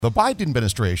The Biden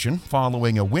administration,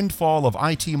 following a windfall of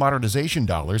IT modernization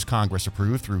dollars Congress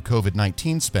approved through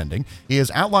COVID-19 spending,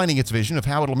 is outlining its vision of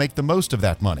how it'll make the most of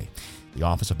that money. The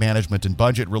Office of Management and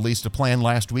Budget released a plan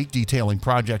last week detailing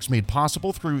projects made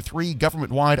possible through 3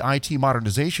 government-wide IT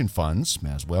modernization funds,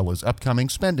 as well as upcoming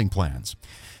spending plans.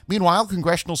 Meanwhile,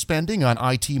 congressional spending on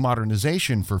IT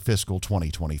modernization for fiscal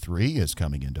 2023 is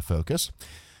coming into focus.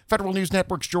 Federal News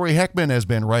Network's Jory Heckman has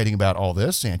been writing about all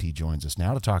this, and he joins us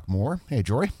now to talk more. Hey,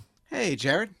 Jory. Hey,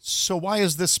 Jared. So why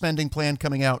is this spending plan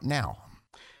coming out now?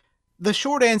 The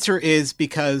short answer is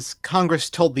because Congress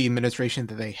told the administration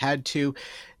that they had to.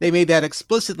 They made that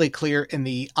explicitly clear in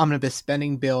the omnibus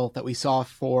spending bill that we saw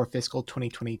for fiscal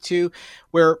 2022,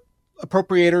 where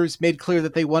appropriators made clear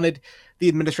that they wanted the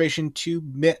administration to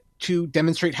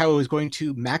demonstrate how it was going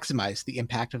to maximize the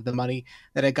impact of the money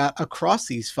that it got across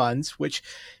these funds, which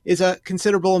is a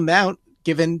considerable amount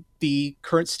given the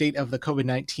current state of the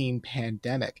COVID-19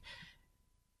 pandemic.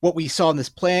 What we saw in this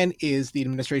plan is the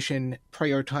administration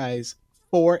prioritize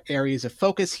 4 areas of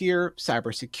focus here: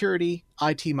 cybersecurity,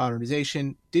 IT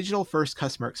modernization, digital-first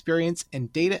customer experience,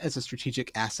 and data as a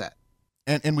strategic asset.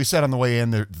 And we said on the way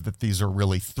in that these are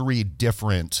really 3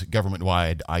 different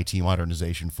government-wide IT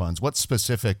modernization funds. What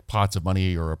specific pots of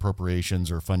money or appropriations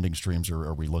or funding streams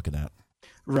are we looking at?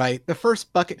 Right. The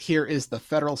first bucket here is the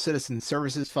Federal Citizen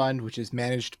Services Fund, which is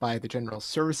managed by the General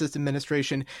Services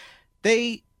Administration.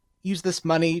 They use this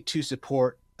money to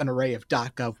support an array of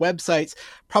 .gov websites.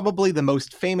 Probably the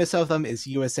most famous of them is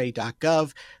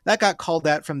USA.gov. That got called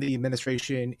out from the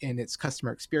administration in its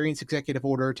customer experience executive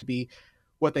order to be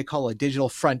what they call a digital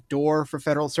front door for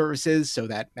federal services, so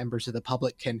that members of the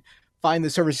public can find the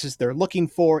services they're looking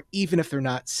for, even if they're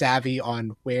not savvy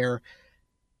on where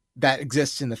that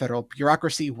exists in the federal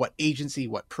bureaucracy, what agency,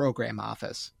 what program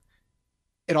office.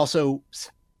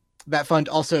 That fund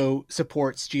also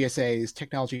supports GSA's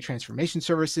technology transformation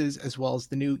services, as well as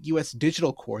the new U.S.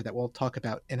 Digital Corps that we'll talk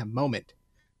about in a moment.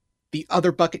 The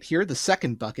other bucket here, the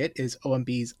second bucket, is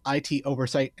OMB's IT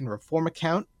Oversight and Reform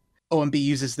Account. OMB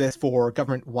uses this for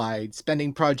government-wide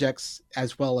spending projects,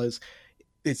 as well as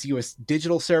its U.S.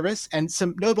 digital service. And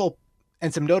some notable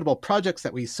projects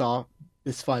that we saw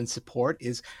this fund support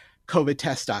is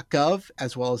covidtest.gov,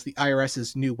 as well as the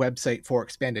IRS's new website for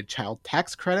expanded child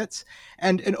tax credits,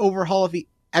 and an overhaul of the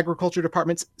Agriculture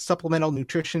Department's Supplemental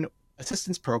Nutrition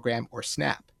Assistance Program, or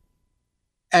SNAP.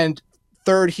 And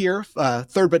third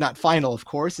but not final, of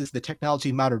course, is the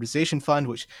Technology Modernization Fund,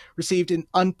 which received an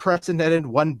unprecedented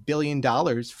 $1 billion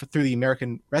through the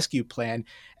American Rescue Plan.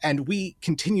 And we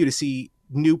continue to see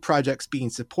new projects being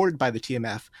supported by the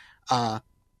TMF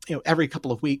every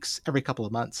couple of weeks, every couple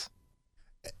of months.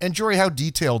 And Jory, how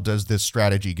detailed does this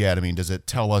strategy get? I mean, does it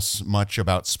tell us much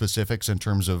about specifics in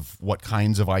terms of what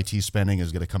kinds of IT spending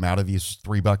is going to come out of these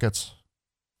 3 buckets?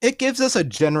 It gives us a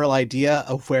general idea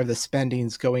of where the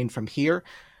spending's going from here.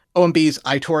 OMB's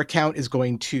ITOR account is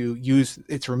going to use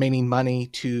its remaining money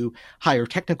to hire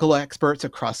technical experts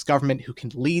across government who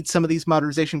can lead some of these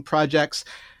modernization projects.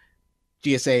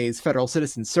 GSA's Federal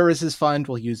Citizen Services Fund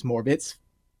will use more of its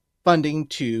funding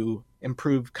to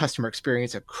improve customer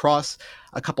experience across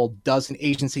a couple dozen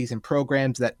agencies and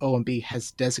programs that OMB has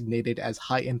designated as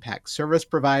high-impact service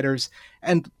providers.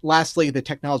 And lastly, the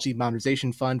Technology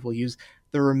Modernization Fund will use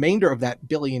the remainder of that $1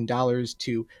 billion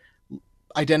to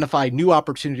identify new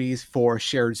opportunities for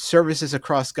shared services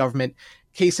across government.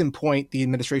 Case in point, the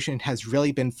administration has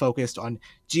really been focused on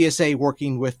GSA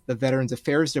working with the Veterans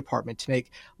Affairs Department to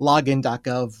make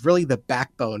login.gov really the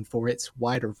backbone for its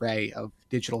wide array of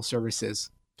digital services.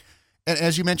 And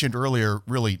as you mentioned earlier,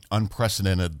 really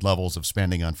unprecedented levels of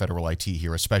spending on federal IT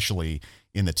here, especially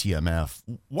in the TMF.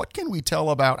 What can we tell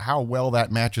about how well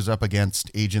that matches up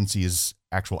against agencies'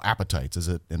 actual appetites? Is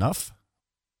it enough?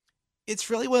 It's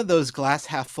really one of those glass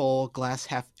half full, glass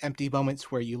half empty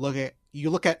moments where you look at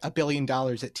 $1 billion at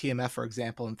TMF, for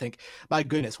example, and think, my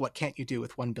goodness, what can't you do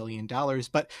with $1 billion?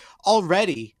 But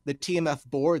already the TMF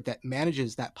board that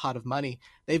manages that pot of money,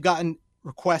 they've gotten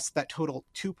requests that total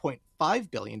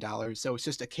 $2.5 billion. So it's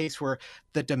just a case where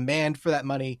the demand for that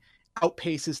money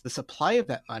outpaces the supply of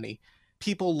that money.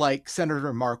 People like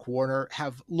Senator Mark Warner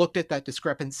have looked at that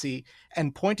discrepancy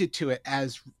and pointed to it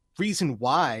as reason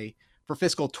why for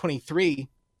fiscal 23,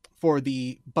 for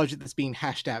the budget that's being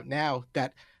hashed out now,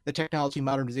 that the Technology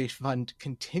Modernization Fund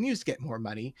continues to get more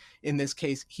money. In this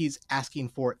case, he's asking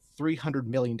for $300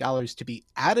 million to be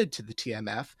added to the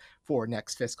TMF for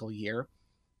next fiscal year.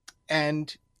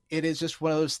 And it is just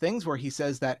one of those things where he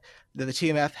says that the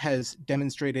TMF has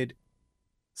demonstrated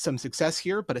some success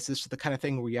here, but it's just the kind of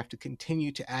thing where you have to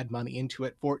continue to add money into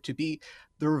it for it to be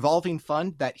the revolving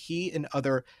fund that he and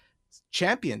other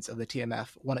champions of the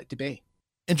TMF want it to be.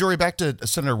 And Jory, back to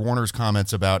Senator Warner's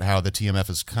comments about how the TMF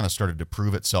has kind of started to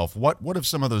prove itself. What have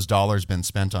some of those dollars been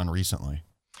spent on recently?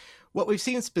 What we've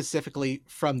seen specifically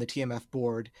from the TMF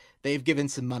board, they've given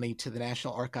some money to the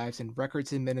National Archives and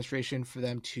Records Administration for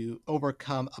them to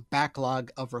overcome a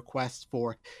backlog of requests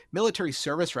for military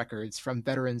service records from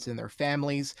veterans and their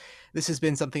families. This has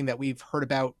been something that we've heard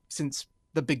about since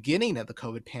the beginning of the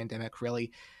COVID pandemic,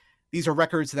 really. These are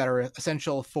records that are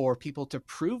essential for people to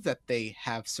prove that they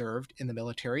have served in the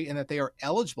military and that they are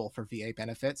eligible for VA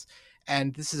benefits.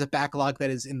 And this is a backlog that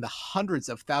is in the hundreds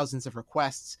of thousands of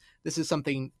requests. This is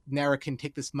something NARA can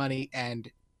take this money and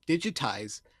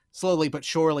digitize slowly but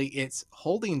surely its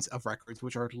holdings of records,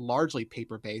 which are largely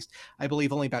paper-based. I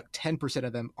believe only about 10%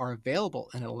 of them are available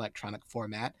in an electronic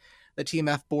format. The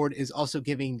TMF board is also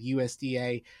giving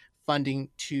USDA funding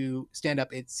to stand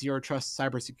up its Zero Trust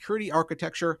cybersecurity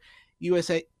architecture.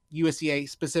 USDA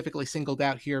specifically singled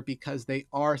out here because they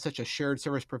are such a shared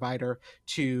service provider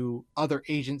to other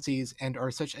agencies and are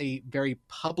such a very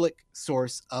public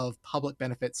source of public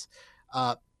benefits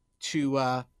to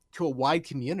a wide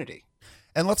community.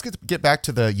 And let's get back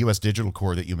to the U.S. Digital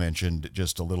Corps that you mentioned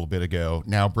just a little bit ago,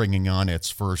 now bringing on its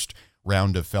first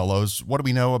round of fellows. What do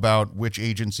we know about which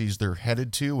agencies they're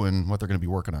headed to and what they're going to be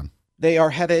working on? They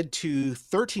are headed to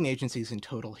 13 agencies in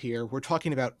total here. We're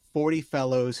talking about 40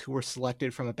 fellows who were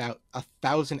selected from about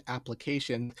 1,000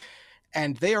 applications,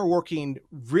 and they are working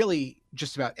really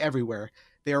just about everywhere.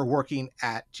 They are working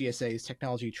at GSA's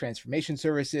Technology Transformation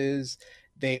Services.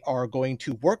 They are going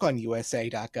to work on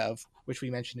USA.gov, which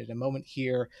we mentioned in a moment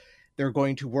here. They're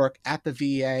going to work at the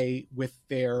VA with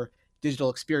their digital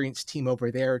experience team over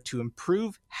there to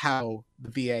improve how the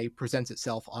VA presents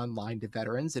itself online to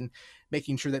veterans and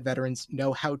making sure that veterans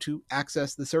know how to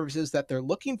access the services that they're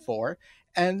looking for.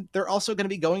 And they're also going to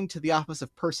be going to the Office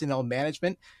of Personnel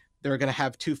Management. They're going to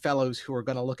have 2 fellows who are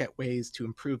going to look at ways to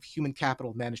improve human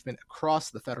capital management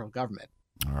across the federal government.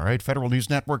 All right, Federal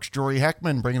News Network's Jory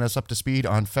Heckman bringing us up to speed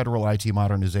on federal IT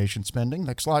modernization spending.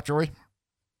 Thanks a lot, Jory.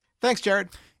 Thanks, Jared.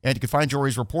 And you can find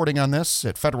Jory's reporting on this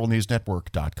at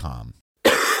federalnewsnetwork.com.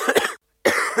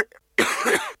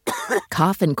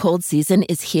 Cough and cold season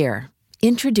is here.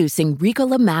 Introducing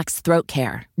Ricola Max Throat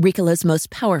Care, Ricola's most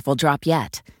powerful drop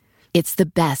yet. It's the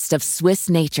best of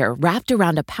Swiss nature wrapped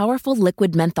around a powerful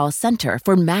liquid menthol center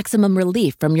for maximum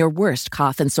relief from your worst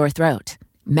cough and sore throat.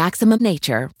 Maximum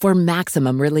nature for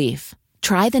maximum relief.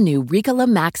 Try the new Ricola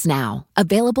Max now,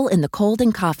 available in the cold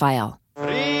and cough aisle.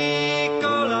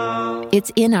 Ricola.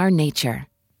 It's in our nature.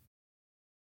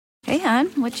 Hey, hon,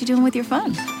 what you doing with your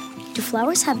phone? Do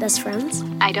flowers have best friends?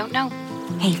 I don't know.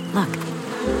 Hey, look.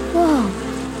 Whoa.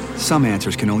 Some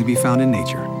answers can only be found in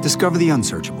nature. Discover the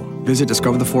unsearchable. Visit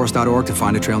discovertheforest.org to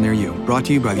find a trail near you. Brought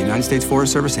to you by the United States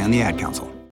Forest Service and the Ad Council.